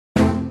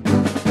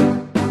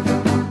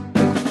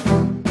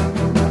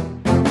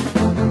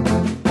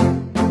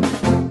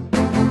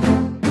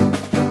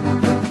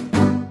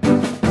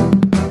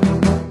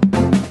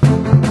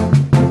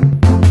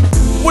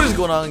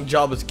going on,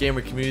 Jobless Gamer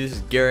community? This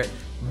is Garrett,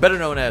 better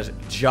known as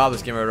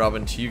Jobless Gamer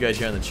Robin, to you guys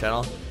here on the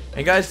channel.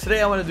 And guys,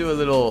 today I want to do a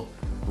little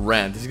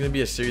rant. This is going to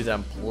be a series that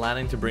I'm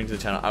planning to bring to the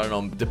channel. I don't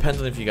know,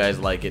 depends on if you guys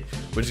like it,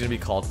 which is going to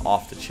be called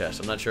Off the Chest.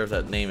 I'm not sure if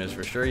that name is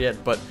for sure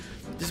yet, but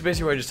this is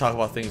basically where I just talk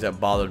about things that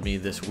bothered me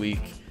this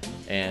week,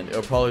 and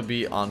it'll probably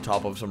be on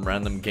top of some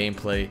random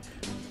gameplay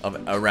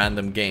of a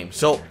random game.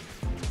 So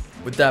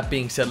with that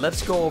being said,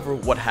 let's go over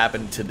what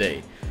happened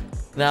today.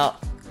 Now,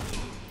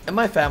 in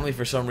my family,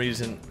 for some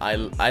reason, I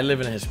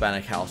live in a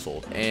Hispanic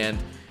household, and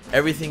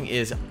everything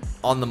is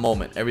on the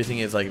moment. Everything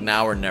is like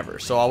now or never.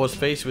 So I was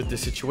faced with this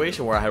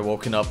situation where I had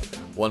woken up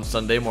one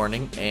Sunday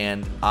morning,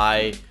 and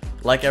I,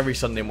 like every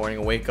Sunday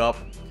morning, wake up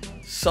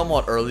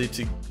somewhat early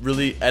to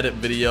really edit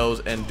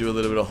videos and do a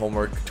little bit of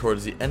homework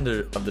towards the end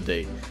of the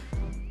day.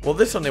 Well,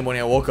 this Sunday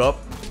morning I woke up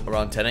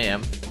around 10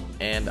 a.m.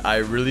 and I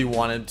really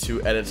wanted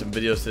to edit some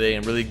videos today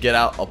and really get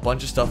out a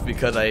bunch of stuff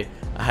because I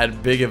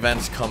had big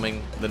events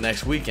coming the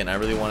next weekend. I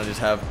really want to just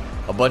have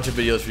a bunch of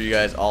videos for you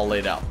guys all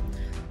laid out.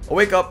 I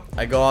wake up,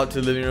 I go out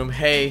to the living room.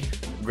 Hey,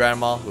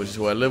 grandma, which is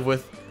who I live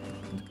with,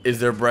 is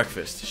there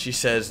breakfast? She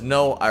says,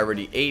 no, I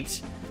already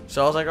ate.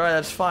 So I was like, alright,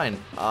 that's fine.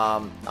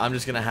 I'm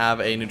just gonna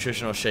have a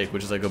nutritional shake,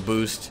 which is like a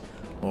Boost,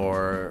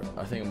 or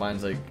I think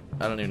mine's like,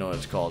 I don't even know what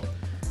it's called.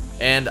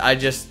 And I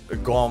just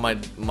go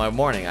on my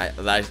morning.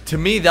 To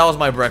me, that was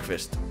my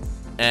breakfast.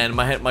 And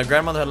my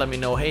grandmother had let me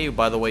know, hey,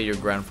 by the way, your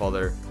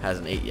grandfather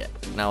hasn't ate yet.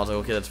 And I was like,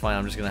 okay, that's fine.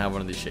 I'm just gonna have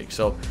one of these shakes.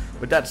 So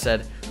with that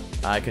said,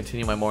 I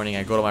continue my morning.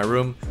 I go to my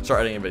room, start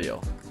editing a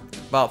video.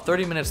 About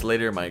 30 minutes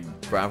later, my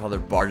grandfather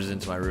barges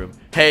into my room.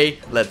 Hey,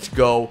 let's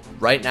go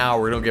right now.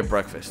 We're gonna get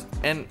breakfast.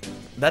 And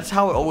that's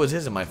how it always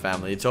is in my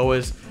family. It's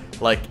always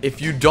like,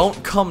 if you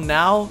don't come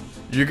now,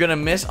 you're gonna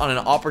miss on an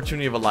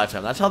opportunity of a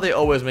lifetime. That's how they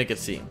always make it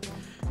seem.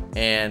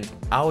 And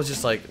I was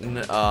just like,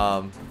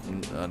 no,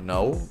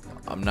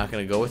 I'm not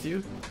gonna go with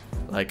you.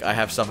 Like, I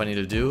have stuff I need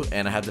to do,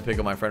 and I have to pick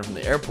up my friend from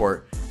the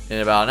airport in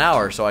about an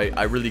hour, so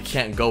I really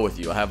can't go with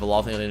you. I have a lot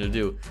of things I need to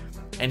do.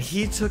 And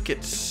he took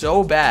it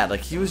so bad. Like,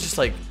 he was just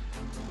like,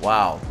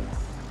 wow,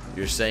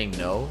 you're saying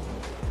no?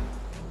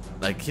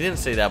 Like, he didn't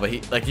say that, but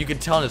he, like, you could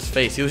tell in his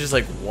face, he was just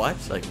like, what?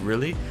 Like,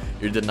 really?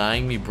 You're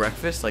denying me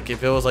breakfast? Like,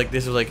 if it was like,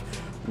 this was like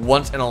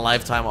once in a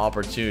lifetime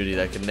opportunity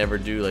that I could never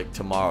do, like,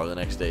 tomorrow or the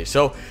next day.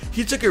 So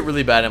he took it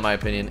really bad, in my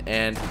opinion,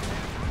 and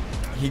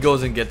he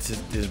goes and gets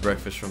his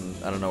breakfast from,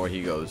 I don't know where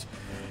he goes.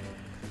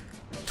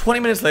 20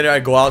 minutes later, I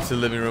go out to the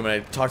living room and I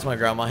talk to my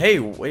grandma. Hey,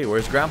 wait,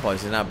 where's grandpa?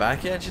 Is he not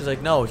back yet? She's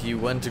like, no, he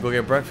went to go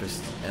get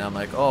breakfast. And I'm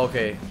like, oh,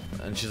 okay.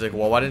 And she's like,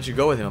 well, why didn't you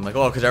go with him? I'm like,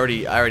 oh, because I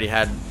already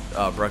had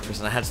breakfast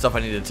and I had stuff I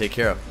needed to take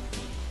care of.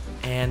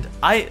 And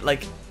I,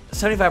 like,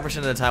 75%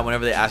 of the time,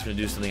 whenever they ask me to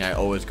do something, I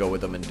always go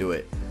with them and do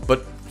it.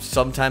 But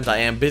sometimes I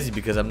am busy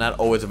because I'm not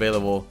always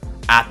available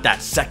at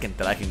that second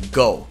that I can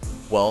go.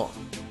 Well,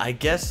 I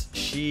guess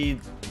she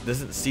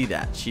doesn't see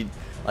that. She,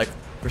 like,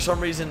 for some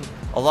reason,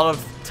 a lot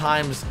of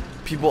times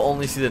people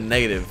only see the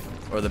negative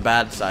or the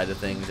bad side of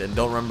things and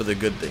don't remember the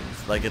good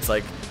things. Like, it's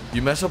like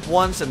you mess up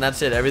once and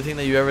that's it. Everything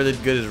that you ever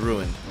did good is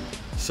ruined.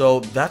 So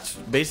that's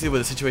basically what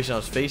the situation I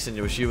was facing,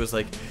 where she was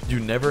like, you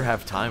never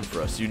have time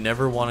for us. You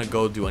never want to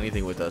go do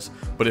anything with us.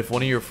 But if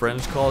one of your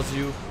friends calls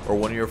you, or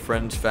one of your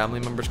friends' family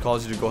members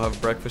calls you to go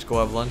have breakfast, go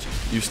have lunch,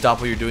 you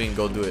stop what you're doing and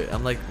go do it.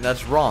 I'm like,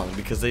 that's wrong,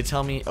 because they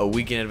tell me a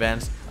week in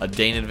advance, a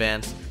day in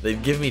advance. They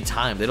give me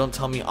time. They don't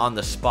tell me on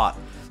the spot.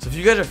 So if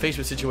you guys are faced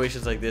with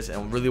situations like this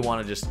and really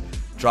want to just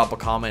drop a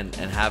comment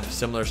and have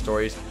similar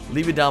stories,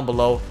 leave it down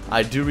below.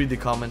 I do read the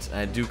comments and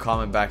I do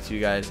comment back to you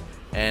guys.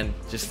 And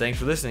just thanks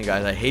for listening,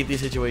 guys. I hate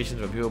these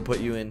situations when people put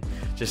you in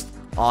just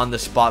on the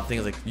spot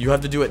things like you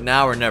have to do it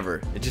now or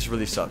never. It just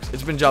really sucks.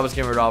 It's been Jobless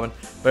Gamer Robin,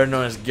 better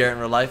known as Garrett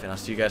in real life, and I'll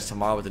see you guys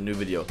tomorrow with a new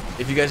video.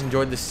 If you guys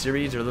enjoyed this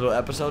series or little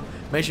episode,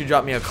 make sure you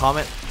drop me a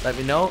comment, let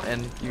me know,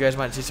 and you guys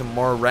might see some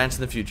more rants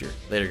in the future.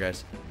 Later,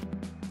 guys.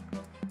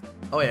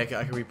 Oh wait, I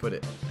can re-put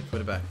it. I can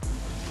put it back.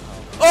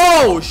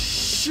 Oh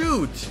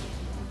shoot!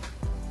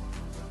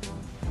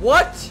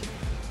 What?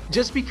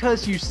 Just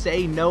because you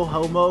say no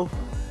homo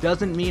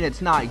doesn't mean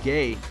it's not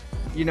gay.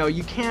 You know,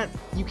 you can't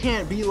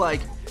be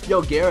like,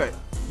 yo, Garrett,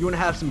 you wanna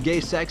have some gay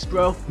sex,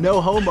 bro?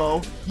 No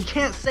homo. You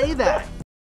can't say that.